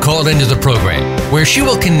invites you to call into the program, where she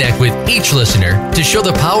will connect with each listener to show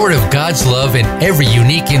the power of God's love in every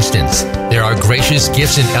unique instance. There are gracious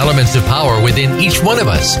gifts and elements of power within each one of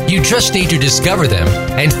us. You just need to discover them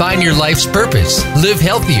and find your life's purpose. Live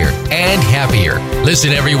healthier and happier.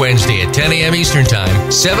 Listen every Wednesday at 10 a.m. Eastern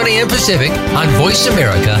Time, 7 a.m. Pacific on Voice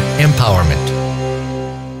America Empowerment.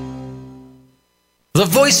 The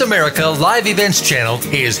Voice America Live Events channel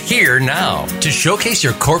is here now to showcase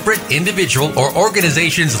your corporate, individual, or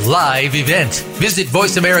organization's live event. Visit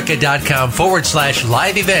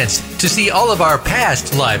voiceamerica.com/live events to see all of our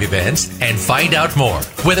past live events and find out more.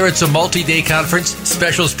 Whether it's a multi-day conference,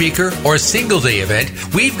 special speaker, or single-day event,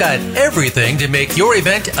 we've got everything to make your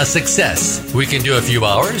event a success. We can do a few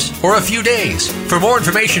hours or a few days. For more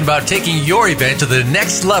information about taking your event to the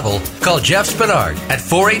next level, call Jeff Spinard at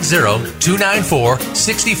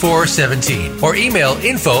 480-294-6417 or email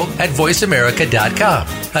info@voiceamerica.com.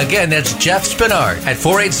 Again, that's Jeff Spinard at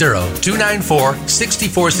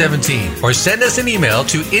 480-294-6417 or send us an email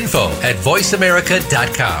to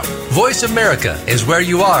info@voiceamerica.com. Voice America is where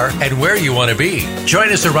you are and where you want to be.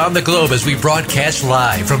 Join us around the globe as we broadcast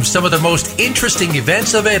live from some of the most interesting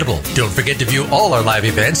events available. Don't forget to view all our live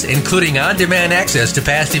events, including on-demand access to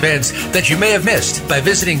past events that you may have missed by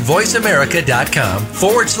visiting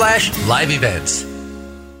voiceamerica.com/live events.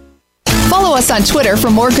 Follow us on Twitter for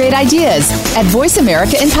more great ideas at Voice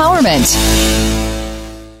America Empowerment.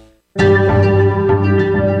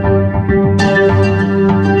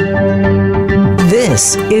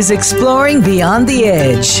 This is Exploring Beyond the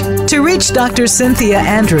Edge. To reach Dr. Cynthia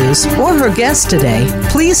Andrews or her guest today,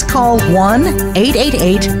 please call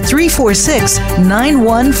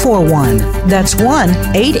 1-888-346-9141. That's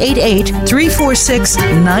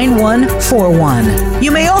 1-888-346-9141.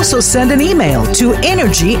 You may also send an email to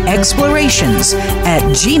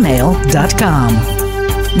energyexplorations@gmail.com.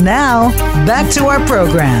 Now, back to our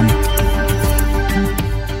program.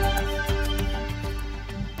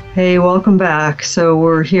 Hey, welcome back. So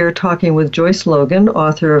we're here talking with Joyce Logan,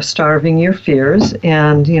 author of Starving Your Fears.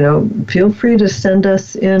 And, feel free to send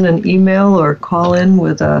us in an email or call in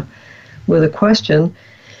with a question.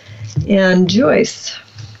 And Joyce,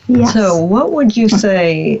 Yes. So what would you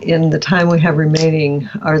say in the time we have remaining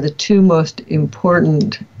are the two most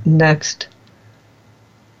important next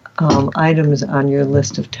items on your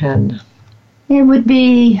list of 10? It would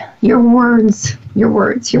be your words. Your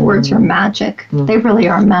words are magic. They really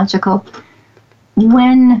are magical.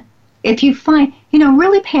 If you find,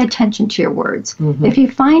 really pay attention to your words. If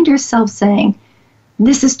you find yourself saying,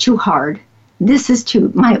 this is too hard, this is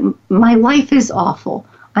my life is awful,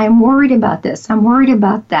 I'm worried about this, I'm worried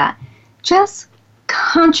about that, just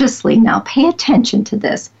consciously now pay attention to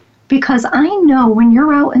this, because I know when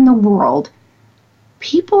you're out in the world,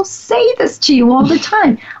 people say this to you all the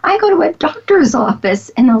time. I go to a doctor's office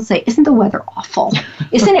and they'll say, isn't the weather awful?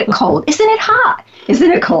 Isn't it cold? Isn't it hot? Isn't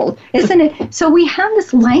it cold? Isn't it? So we have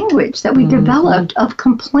this language that we developed of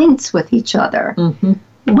complaints with each other.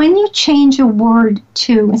 When you change a word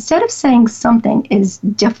to, instead of saying something is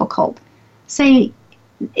difficult, say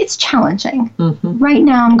it's challenging. Right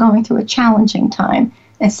now I'm going through a challenging time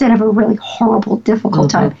instead of a really horrible, difficult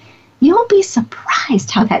time. You'll be surprised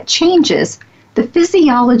how that changes the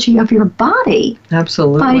physiology of your body.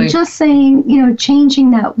 Absolutely. By just saying,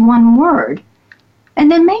 changing that one word. And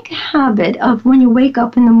then make a habit of when you wake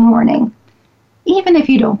up in the morning, even if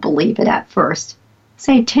you don't believe it at first,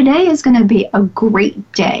 say, today is going to be a great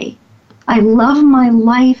day. I love my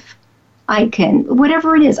life. I can,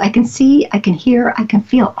 whatever it is, I can see, I can hear, I can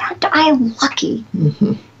feel. Aren't I lucky?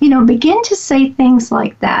 Begin to say things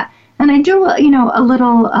like that. And I do,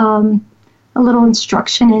 a little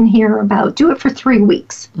instruction in here about do it for 3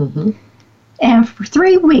 weeks. And for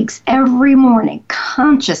 3 weeks, every morning,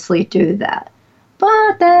 consciously do that.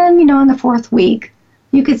 But then, in the 4th week,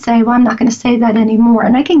 you could say, well, I'm not going to say that anymore.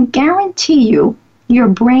 And I can guarantee you, your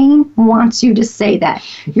brain wants you to say that.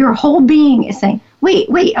 Your whole being is saying,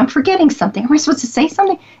 wait, I'm forgetting something. Am I supposed to say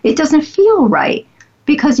something? It doesn't feel right,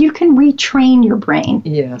 because you can retrain your brain.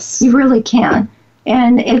 Yes. You really can.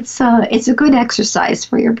 And it's a good exercise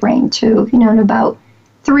for your brain, too. In about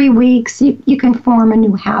 3 weeks, you can form a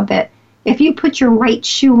new habit. If you put your right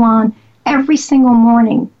shoe on every single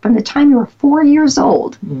morning from the time you were 4 years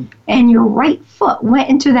old, and your right foot went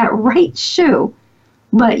into that right shoe,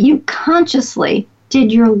 but you consciously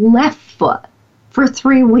did your left foot for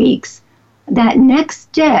 3 weeks, that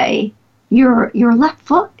next day, your left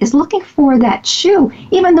foot is looking for that shoe,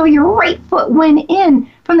 even though your right foot went in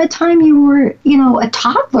from the time you were, a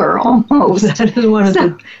toddler almost. That is one of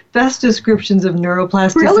the best descriptions of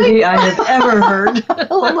neuroplasticity I have ever heard.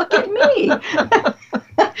 Oh, look at me.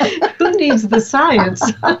 Who needs the science?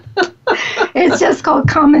 It's just called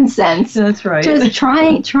common sense. That's right. Just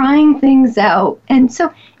trying things out. And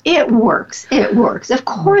so it works. It works. Of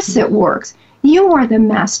course it works. You are the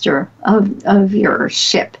master of your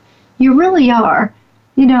ship. You really are.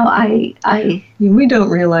 We don't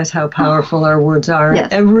realize how powerful our words are. Yes.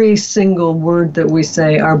 Every single word that we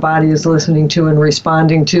say, our body is listening to and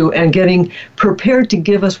responding to and getting prepared to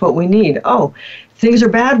give us what we need. Oh, things are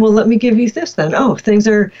bad. Well, let me give you this then. Oh, things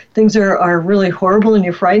are really horrible and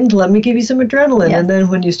you're frightened. Let me give you some adrenaline. Yes. And then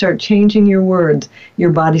when you start changing your words, your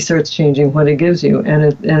body starts changing what it gives you. And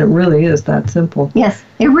it really is that simple. Yes,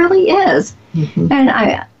 it really is. Mm-hmm.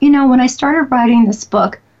 And when I started writing this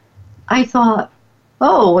book, I thought,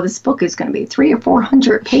 oh, well, this book is going to be 300 or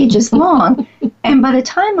 400 pages long. And by the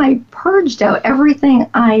time I purged out everything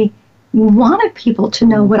I wanted people to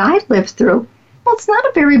know what I lived through, well, it's not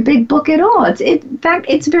a very big book at all. In fact,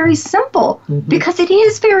 it's very simple because it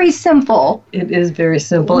is very simple. It is very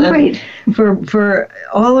simple. Right. And for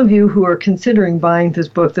all of you who are considering buying this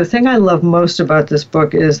book, the thing I love most about this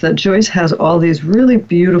book is that Joyce has all these really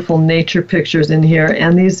beautiful nature pictures in here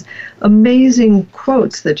and these amazing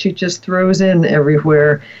quotes that she just throws in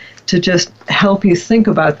everywhere to just help you think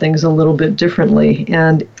about things a little bit differently.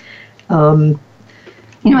 And, Cynthia,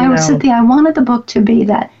 I wanted the book to be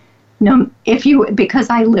that, because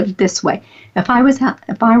I lived this way. If I were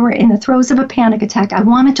in the throes of a panic attack, I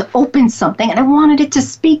wanted to open something and I wanted it to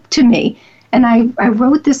speak to me. And I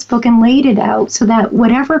wrote this book and laid it out so that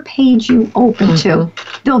whatever page you open to,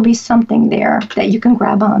 there'll be something there that you can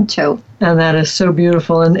grab onto. And that is so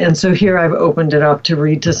beautiful. And so here I've opened it up to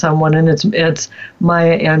read to someone, and it's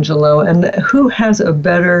Maya Angelou. And who has a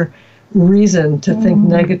better reason to think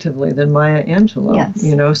negatively than Maya Angelou?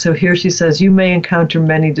 Yes. So here she says, you may encounter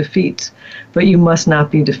many defeats, but you must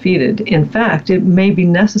not be defeated. In fact, it may be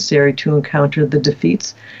necessary to encounter the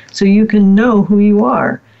defeats so you can know who you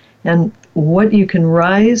are and what you can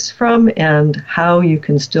rise from and how you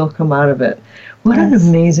can still come out of it. What an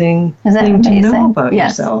amazing thing to know about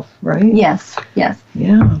yourself, right? Yes. Yeah.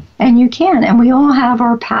 And you can. And we all have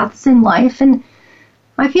our paths in life. And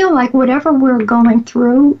I feel like whatever we're going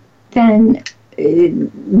through, then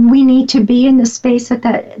we need to be in the space at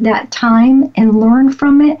that time and learn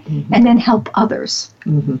from it and then help others.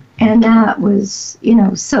 And that was,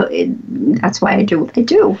 that's why I do what I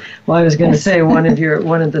do. Well, I was going to say one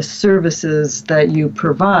of the services that you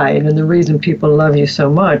provide, and the reason people love you so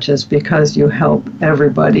much is because you help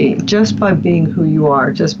everybody. Just by being who you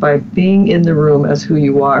are, just by being in the room as who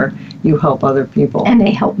you are, you help other people. And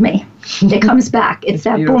they help me. It comes back. It's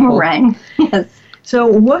that beautiful boomerang. Yes.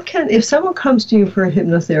 So if someone comes to you for a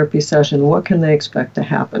hypnotherapy session, what can they expect to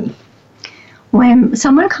happen? When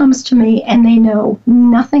someone comes to me and they know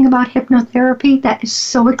nothing about hypnotherapy, that is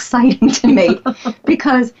so exciting to me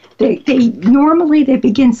because they normally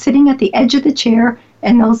begin sitting at the edge of the chair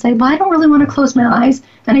and they'll say, well, I don't really want to close my eyes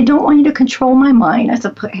and I don't want you to control my mind. I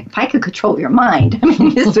said, if I could control your mind,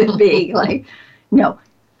 this would be like, no.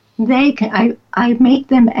 They can. I make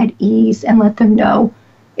them at ease and let them know,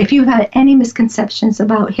 if you had any misconceptions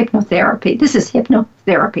about hypnotherapy, this is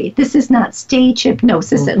hypnotherapy. This is not stage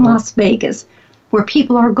hypnosis in Las Vegas where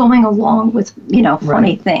people are going along with,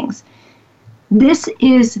 funny things. This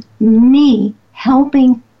is me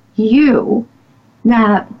helping you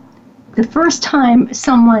that the first time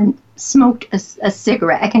someone smoked a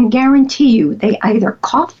cigarette, I can guarantee you they either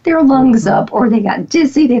coughed their lungs up or they got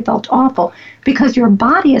dizzy, they felt awful because your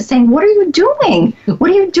body is saying, what are you doing? What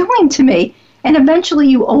are you doing to me? And eventually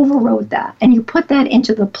you overrode that and you put that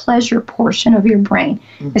into the pleasure portion of your brain.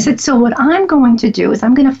 I said, so what I'm going to do is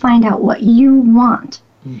I'm going to find out what you want.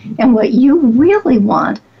 And what you really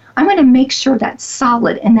want, I'm going to make sure that's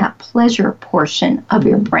solid in that pleasure portion of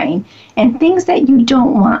your brain. And things that you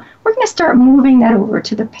don't want, we're going to start moving that over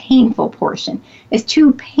to the painful portion. It's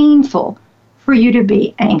too painful for you to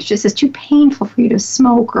be anxious. It's too painful for you to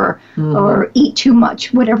smoke or eat too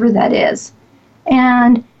much, whatever that is.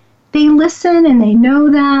 And they listen and they know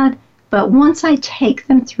that, but once I take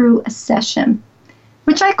them through a session,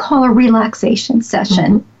 which I call a relaxation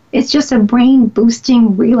session, it's just a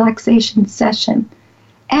brain-boosting relaxation session,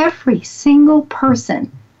 every single person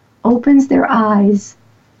opens their eyes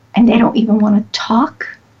and they don't even want to talk.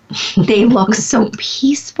 They look so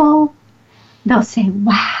peaceful. They'll say,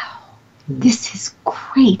 wow, this is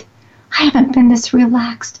great. I haven't been this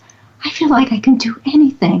relaxed. I feel like I can do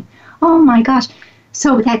anything. Oh my gosh.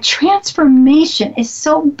 So that transformation is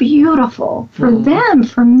so beautiful for them,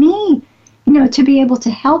 for me, to be able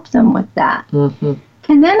to help them with that. And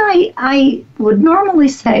then I would normally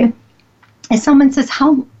say, if someone says,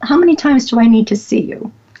 how many times do I need to see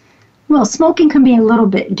you? Well, smoking can be a little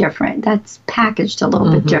bit different. That's packaged a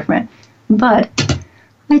little bit different. But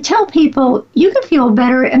I tell people, you can feel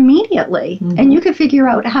better immediately, and you can figure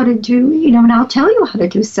out how to do, and I'll tell you how to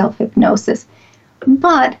do self-hypnosis.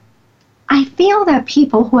 But I feel that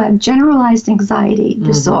people who have generalized anxiety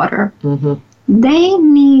disorder, they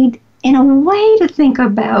need, in a way, to think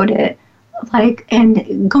about it, like,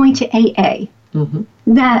 and going to AA,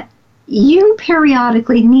 that you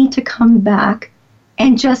periodically need to come back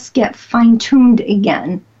and just get fine-tuned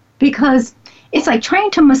again, because it's like trying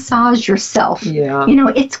to massage yourself. Yeah.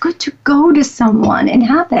 It's good to go to someone and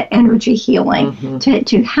have that energy healing,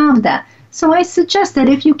 to have that. So I suggest that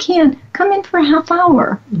if you can, come in for a half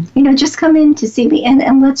hour. Just come in to see me,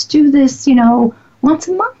 and let's do this, once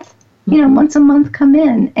a month. Once a month come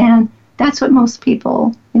in, and that's what most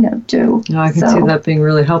people, do. I can see that being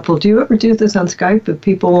really helpful. Do you ever do this on Skype if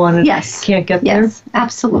people want to, can't get there? Yes,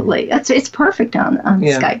 absolutely. It's perfect on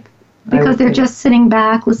Skype, because they're just sitting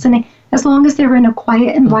back, listening. As long as they're in a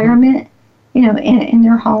quiet environment, in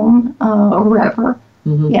their home or wherever.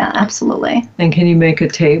 Yeah, absolutely. And can you make a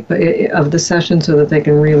tape of the session so that they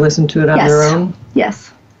can re-listen to it on their own?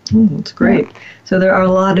 Yes. That's great. Yeah. So there are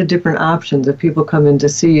a lot of different options. If people come in to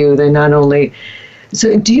see you, they not only...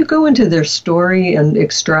 So do you go into their story and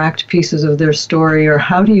extract pieces of their story, or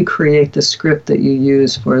how do you create the script that you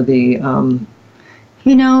use for the...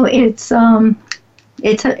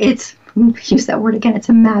 It's use that word again, it's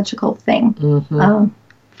a magical thing.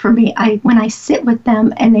 For me, when I sit with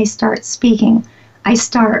them and they start speaking, I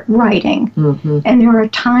start writing. And there are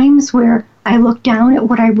times where I look down at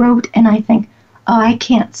what I wrote and I think, oh, I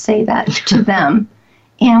can't say that to them.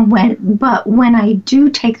 But when I do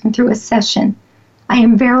take them through a session, I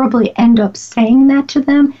invariably end up saying that to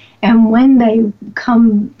them. And when they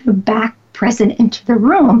come back present into the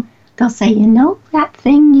room, they'll say, that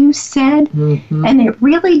thing you said? And it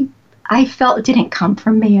really, I felt it didn't come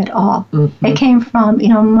from me at all. It came from,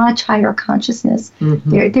 much higher consciousness.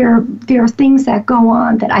 There are things that go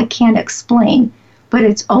on that I can't explain, but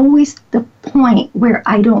it's always the point where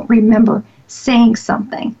I don't remember saying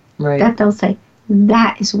something that they'll say,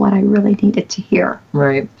 that is what I really needed to hear.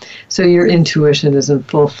 Right. So your intuition is in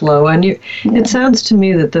full flow. And it sounds to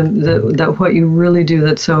me that that what you really do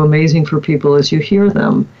that's so amazing for people is you hear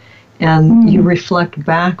them and you reflect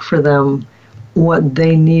back for them what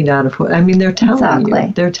they need out of what. I mean, they're telling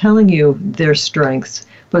you. They're telling you their strengths,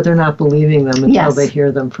 but they're not believing them until they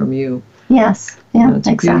hear them from you. Yes. Yeah, it's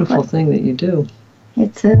a beautiful thing that you do.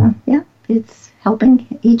 It's it's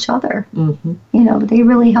helping each other. They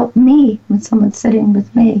really help me when someone's sitting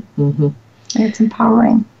with me. And it's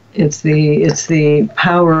empowering. It's the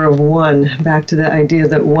power of one. Back to the idea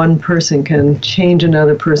that one person can change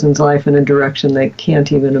another person's life in a direction they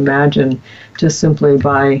can't even imagine, just simply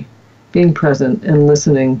by being present and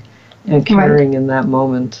listening and caring in that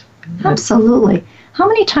moment. Absolutely. How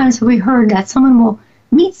many times have we heard that someone will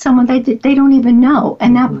meet someone they don't even know,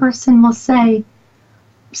 and that person will say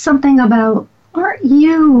something about, aren't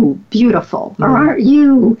you beautiful? Or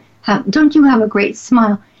don't you have a great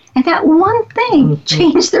smile? And that one thing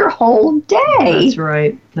changed their whole day. That's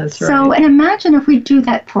right. So, and imagine if we do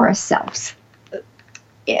that for ourselves.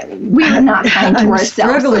 We are not kind to ourselves.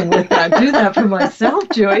 I'm struggling with that. Do that for myself,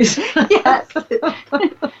 Joyce. Yes.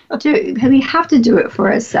 We have to do it for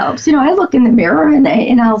ourselves. I look in the mirror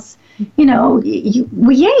and I'll,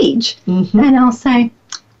 we age. And I'll say,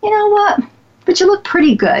 you know what? But you look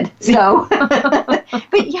pretty good. So,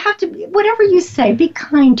 but you have to, whatever you say, be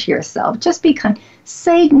kind to yourself. Just be kind.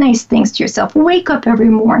 Say nice things to yourself. Wake up every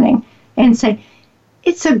morning and say,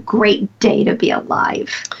 it's a great day to be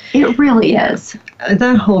alive. It really is.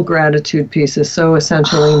 That whole gratitude piece is so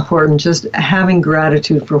essentially important. Just having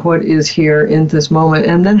gratitude for what is here in this moment,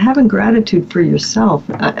 and then having gratitude for yourself.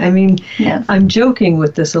 I mean, I'm joking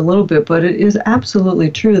with this a little bit, but it is absolutely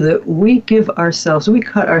true that we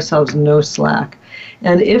cut ourselves no slack.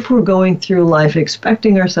 And if we're going through life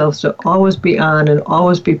expecting ourselves to always be on and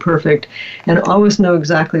always be perfect and always know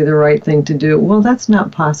exactly the right thing to do, well, that's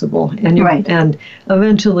not possible. And and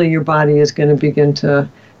eventually your body is going to begin to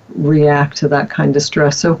react to that kind of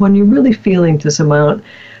stress. So when you're really feeling this amount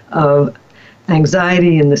of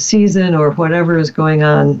anxiety in the season or whatever is going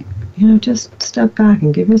on, just step back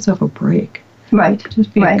and give yourself a break. Right.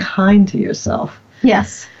 Just be kind to yourself.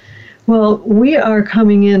 Yes. Well, we are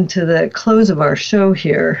coming into the close of our show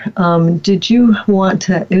here.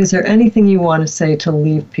 Is there anything you want to say to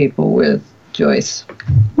leave people with, Joyce?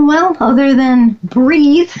 Well, other than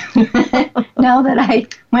breathe, now that I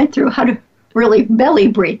went through how to really belly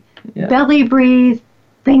breathe. Yeah. Belly breathe,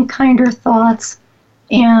 think kinder thoughts.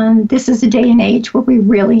 And this is a day and age where we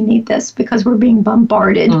really need this because we're being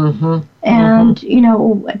bombarded. Mm-hmm. And, I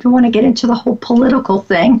don't want to get into the whole political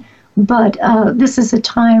thing, but this is a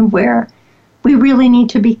time where we really need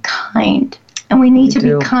to be kind. And we need to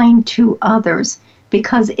be kind to others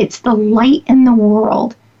because it's the light in the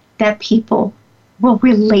world that people will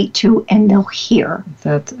relate to and they'll hear.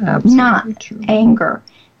 That's absolutely not true. Anger.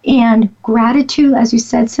 And gratitude, as you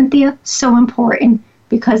said, Cynthia, so important.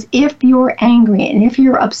 Because if you're angry and if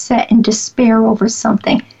you're upset and despair over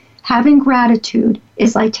something, having gratitude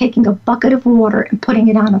is like taking a bucket of water and putting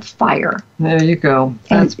it on a fire. There you go.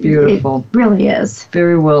 That's beautiful. It really is.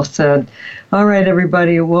 Very well said. All right,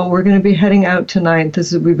 everybody. Well, we're going to be heading out tonight.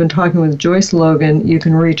 We've been talking with Joyce Logan. You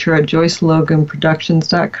can reach her at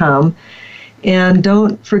joyceloganproductions.com. And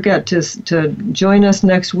don't forget to join us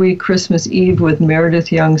next week, Christmas Eve, with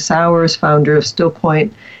Meredith Young Sowers, founder of Still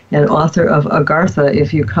Point and author of Agartha,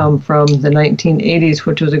 if you come from the 1980s,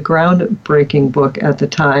 which was a groundbreaking book at the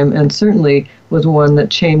time and certainly was one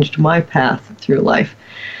that changed my path through life.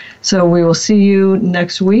 So we will see you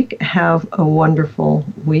next week. Have a wonderful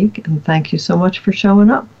week, and thank you so much for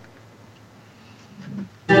showing up.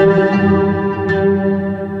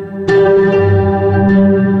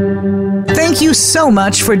 Thank you so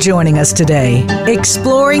much for joining us today.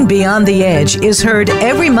 Exploring Beyond the Edge is heard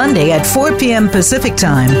every Monday at 4 p.m. Pacific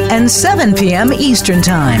Time and 7 p.m. Eastern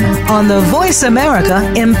Time on the Voice America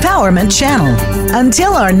Empowerment Channel.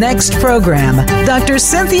 Until our next program, Dr.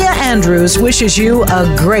 Cynthia Andrews wishes you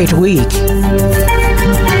a great week.